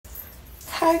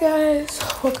Hi guys,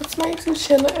 welcome to my YouTube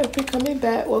channel. If you're coming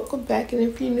back, welcome back. And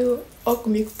if you're new,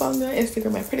 welcome. You can follow me on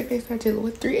Instagram at prettyface.jello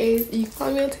with 3 A's. And you can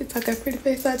follow me on TikTok at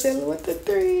prettyface.jello with the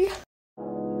 3.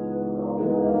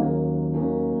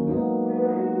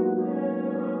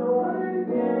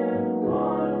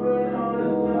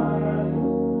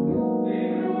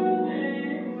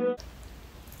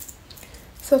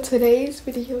 So today's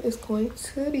video is going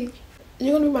to be,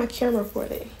 you're going to be my camera for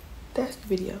today. That's the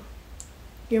video.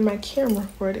 You're my camera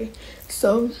for today.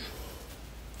 So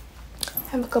I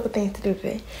have a couple things to do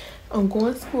today. I'm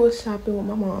going school shopping with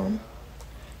my mom.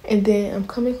 And then I'm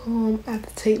coming home. I have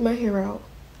to take my hair out.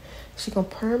 She's going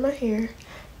to perm my hair.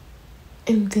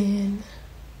 And then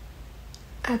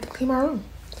I have to clean my room.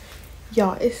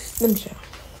 Y'all, let me show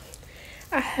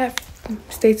you.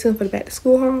 Stay tuned for the back to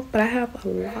school haul. But I have a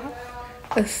lot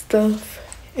of stuff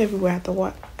everywhere. I have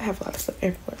a lot of stuff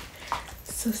everywhere.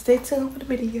 So stay tuned for the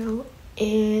video.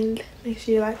 And make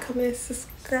sure you like, comment, and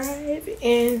subscribe.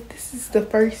 And this is the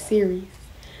first series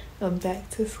of Back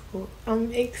to School.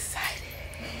 I'm excited.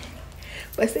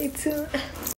 But stay tuned.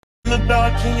 In the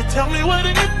dark, can you tell me what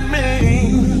it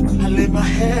means? I lay my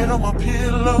head on my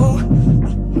pillow,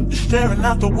 staring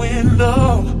out the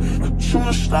window.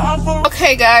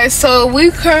 Okay guys, so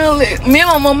we currently, me and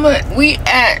my mama, we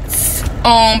at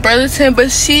Burlington,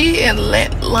 but she in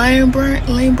Lane Bryant,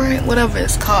 whatever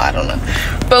it's called, I don't know.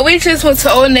 But we just went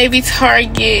to Old Navy,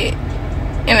 Target,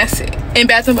 and that's it. And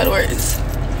Bath and Body Works.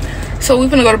 So we're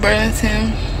gonna go to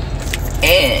Burlington.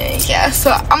 And yeah,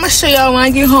 so I'm gonna show y'all when I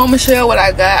get home. I'm gonna show y'all what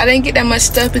I got. I didn't get that much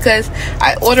stuff because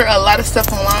I ordered a lot of stuff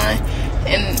online.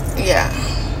 And yeah,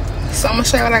 so I'm gonna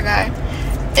show y'all what I got.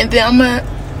 And then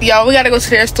y'all, we gotta go to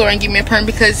their store and get me a perm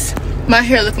because my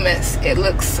hair looks a mess. It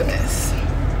looks a mess.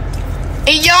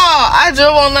 And y'all, I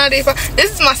drove on 95.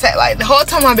 This is my set. Like the whole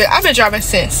time I've been driving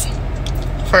since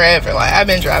forever. Like I've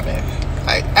been driving.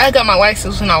 Like I got my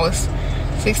license when I was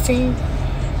 16,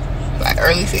 like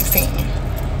early 16.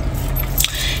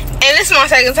 And this is my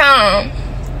second time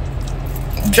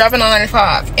driving on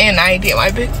 95, and I did my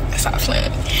big. Stop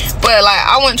playing. But like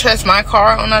I wouldn't trust my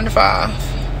car on 95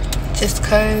 just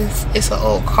cause it's an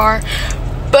old car.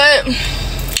 But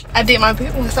I did my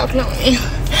big one. Stop playing with me.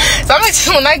 So I'm gonna,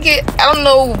 when I don't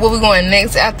know where we're going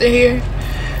next after here.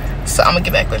 So I'm gonna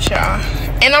get back with y'all.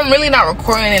 And I'm really not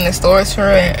recording in the stores for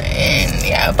it. And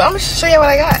yeah, but I'm gonna show you what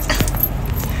I got.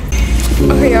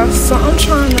 Okay, y'all. So I'm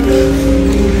trying to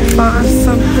find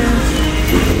something.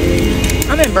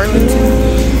 I'm in Burlington,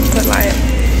 but like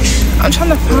I'm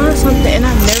trying to find something, and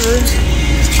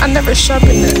I never shop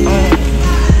in the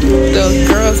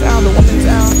girls' aisle, the women's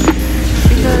aisle,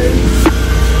 because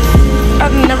I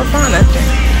never find nothing.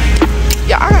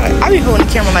 Yeah, I be holding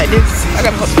the camera like this. I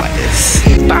gotta hold it like this.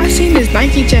 But I seen this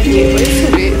Nike jacket, but it's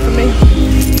too big for me.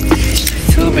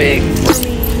 Too big for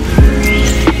me.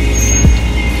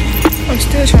 I'm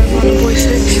still trying to find the boys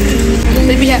section.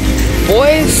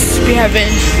 Boys be having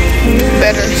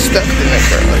better stuff than the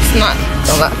girls. It's not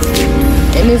a lot.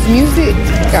 And this music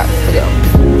got to go.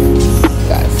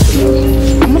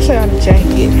 I'm gonna show y'all the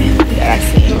jacket that I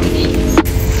seen.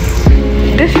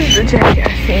 This is the jacket I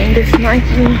seen. This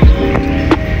Nike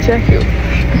jacket,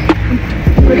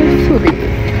 but it's too big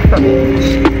for me.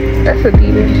 That's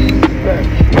Adidas, but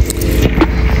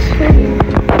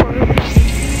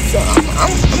so I'm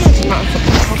gonna find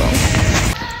something. Hold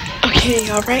on. Okay,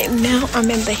 y'all. Right now I'm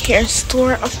in the hair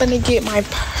store. I'm gonna get my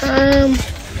perm.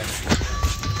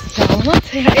 Y'all, when I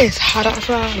tell you it's hot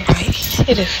outside, like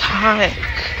it is hot.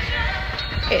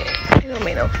 It don't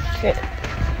make no sense.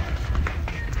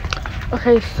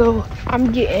 Okay, so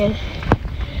I'm getting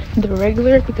the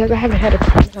regular because I haven't had a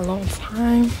perm in a long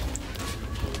time.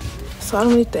 So I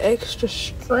don't need the extra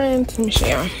strength. Let me show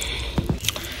y'all.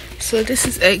 So this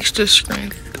is extra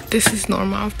strength. This is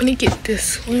normal. I'm gonna get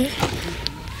this one.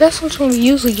 That's which one we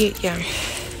usually get, yeah.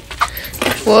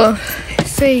 Well,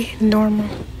 say normal.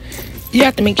 You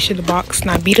have to make sure the box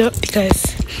not beat up, because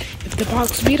if the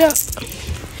box beat up,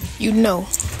 you know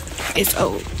it's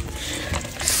old.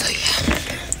 So yeah.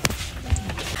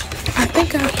 I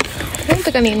don't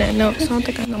think I need nothing else. I don't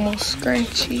think I need no more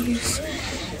scrunchies.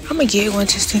 I'm gonna get one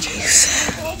just in case.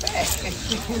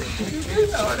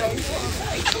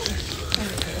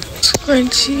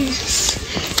 Scrunchies.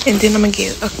 And then I'm gonna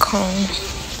get a comb.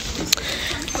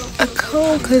 A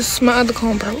comb, because my other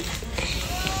comb broke.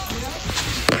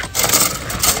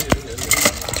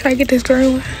 Can I get this the right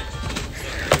one?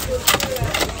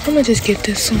 I'm gonna just get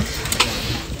this one.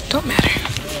 Don't matter.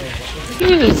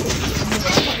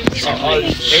 All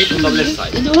 8 on the left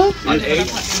side. All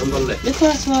 8 on the left. The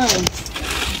first one.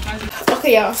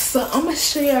 Okay, y'all, so I'm gonna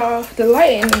show y'all. The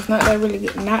lighting is not that really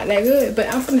good, not that good,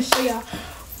 but I'm gonna show y'all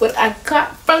what I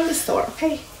got from the store,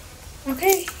 okay?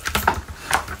 Okay.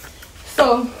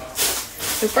 So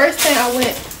the first thing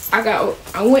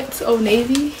I went to Old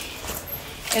Navy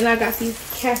and I got these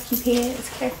khaki pants,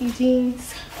 khaki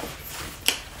jeans.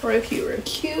 Real cute, real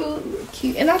cute, real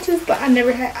cute. And I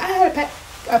had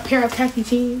a pair of khaki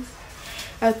jeans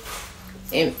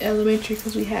in elementary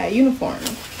because we had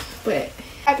uniforms, but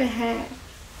I haven't had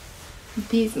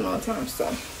these in a long time,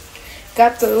 so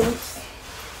got those.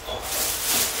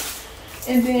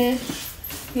 And then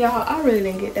y'all, I really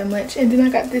didn't get that much. And then I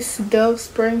got this Dove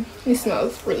spray. It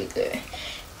smells really good.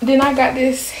 And then I got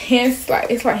this it's like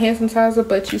hand sanitizer,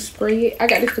 but you spray it. I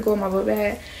got this to go in my book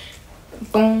bag.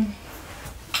 Boom.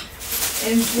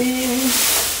 And then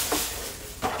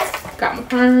got my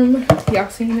perm. Y'all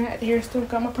seen that? The hair store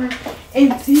got my perm.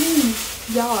 And then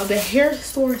y'all, the hair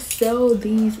store sell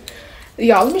these.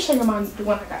 Y'all, let me show you the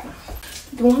one I got now.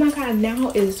 The one I got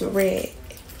now is red,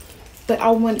 but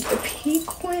I wanted the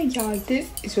pink one. Y'all, this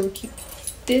is really cute.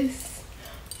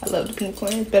 I love the pink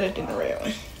one. It's better than the red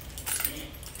one.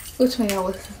 Which one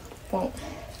y'all want?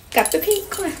 Got the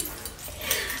pink one.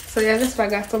 So yeah, that's what I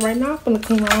got. So right now I'm gonna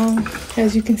clean my room.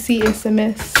 As you can see, it's a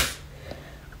mess.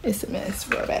 It's a mess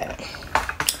real bad.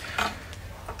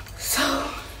 So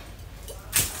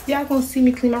y'all gonna see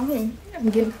me clean my room. I'm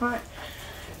getting hot.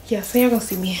 Yeah, so y'all gonna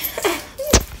see me.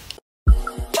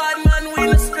 Bad man, we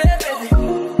let's play, baby.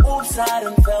 Oops, I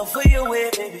done fell for your way,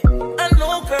 baby. I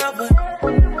know, girl, but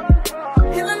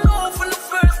you don't know from the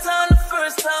first time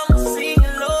I see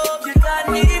your love, you got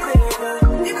me,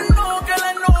 baby. Even though, girl,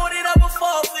 I know that I will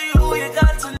fall for you, you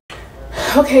got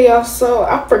to. Okay, y'all, so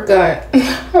I forgot.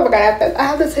 I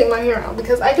have to take my hair out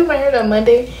because I do my hair on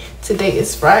Monday. Today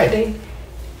is Friday,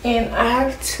 and I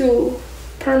have to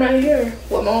perm my hair.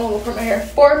 Well, my mom will perm my hair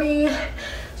for me.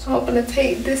 So I'm gonna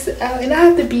take this out, and I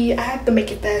have to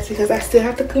make it fast because I still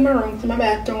have to clean my room, clean my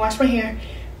bathroom, wash my hair,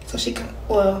 so she can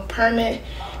perm it,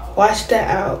 wash that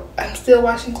out. I'm still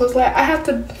washing clothes. Like, I have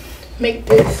to make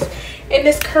this, and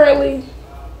it's currently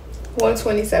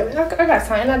 1:27. I got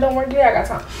time. I don't work today. I got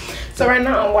time. So right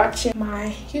now I'm watching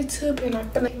my YouTube, and I'm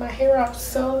gonna take my hair off.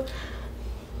 So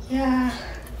yeah,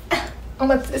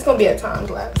 it's gonna be a time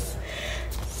lapse.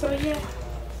 So yeah.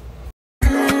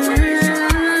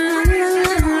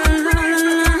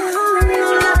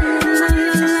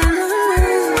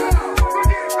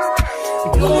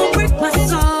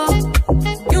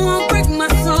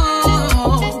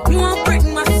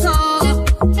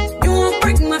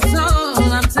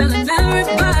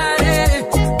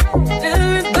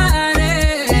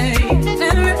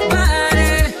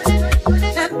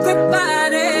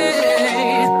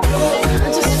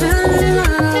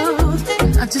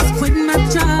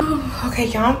 Okay,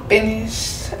 y'all, I'm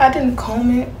finished. I didn't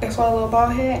comb it. That's why I little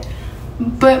bald head.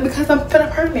 But because I'm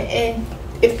finna perm it, and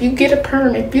if you get a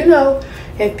perm, if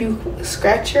you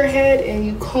scratch your head and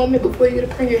you comb it before you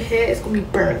get a perm, your head is gonna be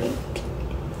burning.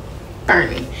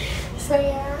 So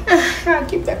yeah, I'll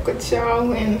get back with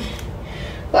y'all. And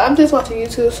well, I'm just watching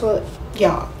YouTube, so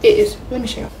y'all, it is. Let me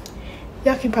show you.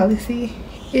 Y'all can probably see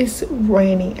it's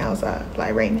raining outside,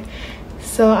 like raining.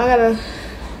 So I gotta.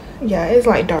 Yeah, it's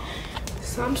like dark.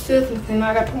 So I'm still thinking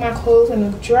I gotta put my clothes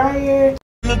in the dryer.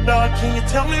 In the dark, can you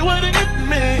tell me what it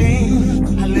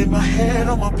means? I lay my head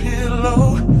on my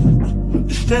pillow,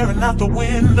 staring out the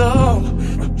window,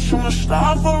 trying to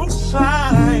stop for a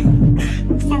sign.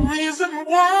 It's the reason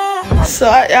why.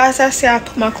 So as I say, I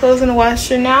put my clothes in the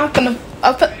washer. Now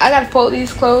I gotta fold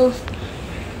these clothes,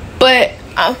 but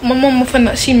my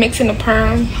mama she mixing the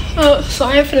perm. So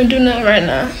I ain't finna do nothing right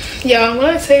now. Y'all,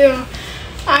 when I tell y'all,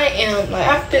 I am like,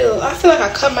 I feel like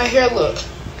I cut my hair. Look,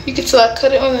 you can tell I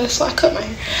cut it on this, so I cut my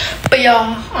hair. But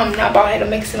y'all, I'm not bald head. I'm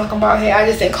mixing like I'm bald head. I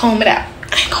just didn't comb it out.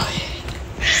 I ain't comb it.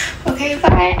 Okay,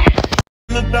 bye.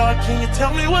 In the dark, can you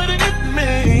tell me what it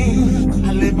means?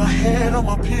 I lay my head on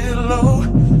my pillow,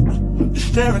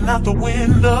 staring out the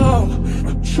window,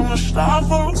 trying to stop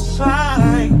for a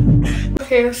sign.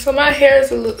 Okay, so my hair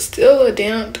is still a little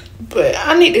damp, but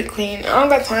I need to clean. I don't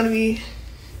got time to be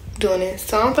doing it.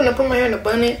 So I'm gonna put my hair in a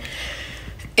bun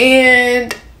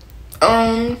and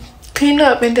clean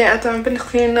up, and then after I'm finished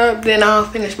cleaning up, then I'll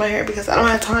finish my hair because I don't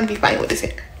have time to be fighting with this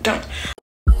hair. Don't.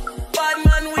 Bad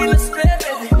man, we let's play,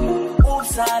 baby.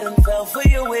 Oops, I done fell for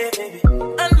your way, baby.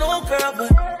 I know, girl, but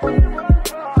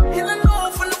you don't know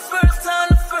from the first time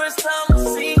I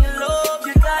see your love,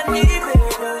 you got me,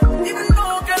 baby. Even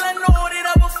though, girl, I know that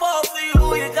I will fall for you,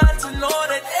 you got to know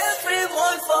that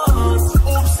everyone falls.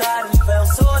 Oops, I done fell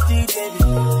so deep, baby.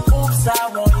 Oops, I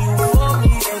want you for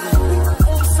me, baby.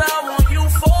 Oops, I want you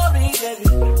for me, baby.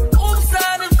 Oops,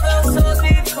 I done fell so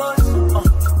deep, cause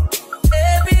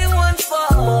everyone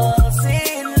falls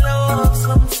in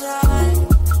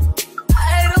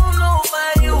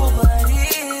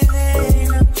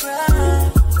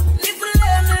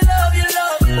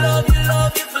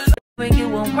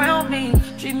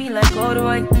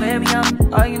Baby,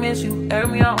 I'm arguments, you air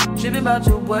me out. Tripping about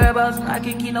your whereabouts. I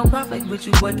can keep no conflict with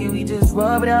you. What can we just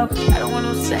rub it out? I don't want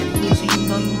no sex with you. You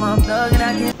know you my thug and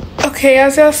I can't. Okay,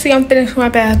 as y'all see, I'm finished my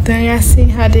bathroom. Y'all see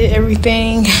how I did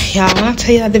everything. Y'all, when I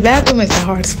tell y'all, the bathroom is the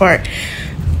hardest part.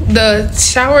 The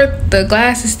shower, the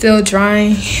glass is still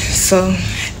drying, so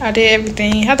I did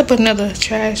everything. I had to put another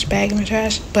trash bag in my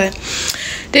trash, but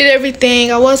did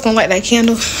everything. I was gonna light that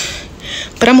candle,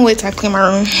 but I'm gonna wait till I clean my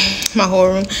room, my whole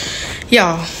room.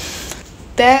 Y'all,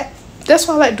 that's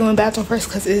why I like doing bathroom first,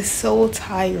 because it's so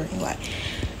tiring, like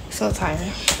so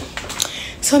tiring.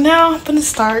 So now I'm gonna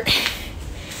start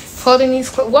folding these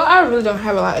clothes. Well, I really don't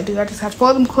have a lot to do. I just have to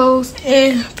fold them clothes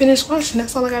and finish washing.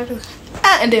 That's all I gotta do.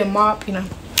 And then mop, you know.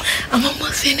 I'm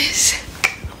almost finished.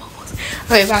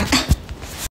 Okay, bye.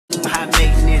 High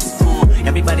maintenance,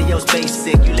 everybody else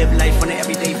basic. You live life on an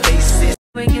everyday basis.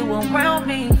 When you around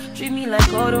me, treat me like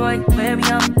corduroy. Baby,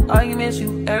 I'm arguments,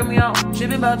 you air me out.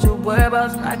 Tripping about your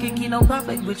whereabouts. I can keep no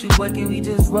conflict with you. What can we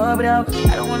just rub it out?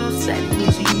 I don't want no sex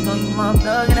with you. You know you my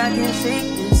thug and I can't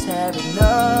shake this habit,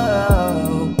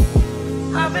 no.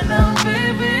 I've been down,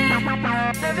 baby.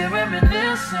 Baby,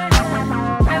 reminiscing.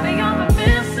 Baby, I'm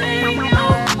missing.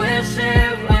 I wish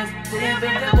it was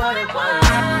different than what it was.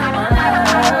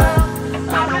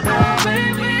 I've been down,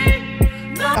 baby.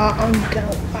 I'm done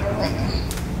with my room.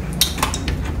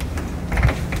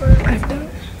 I've done.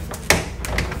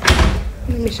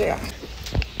 Let me show y'all.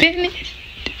 Finished.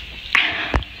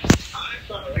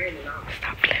 Stop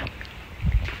playing.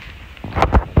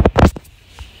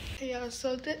 Hey y'all,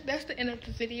 so that's the end of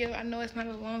the video. I know it's not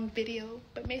a long video,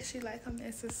 but make sure you like, comment,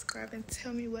 and subscribe, and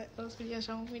tell me what else videos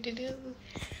y'all want me to do.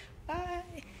 Bye.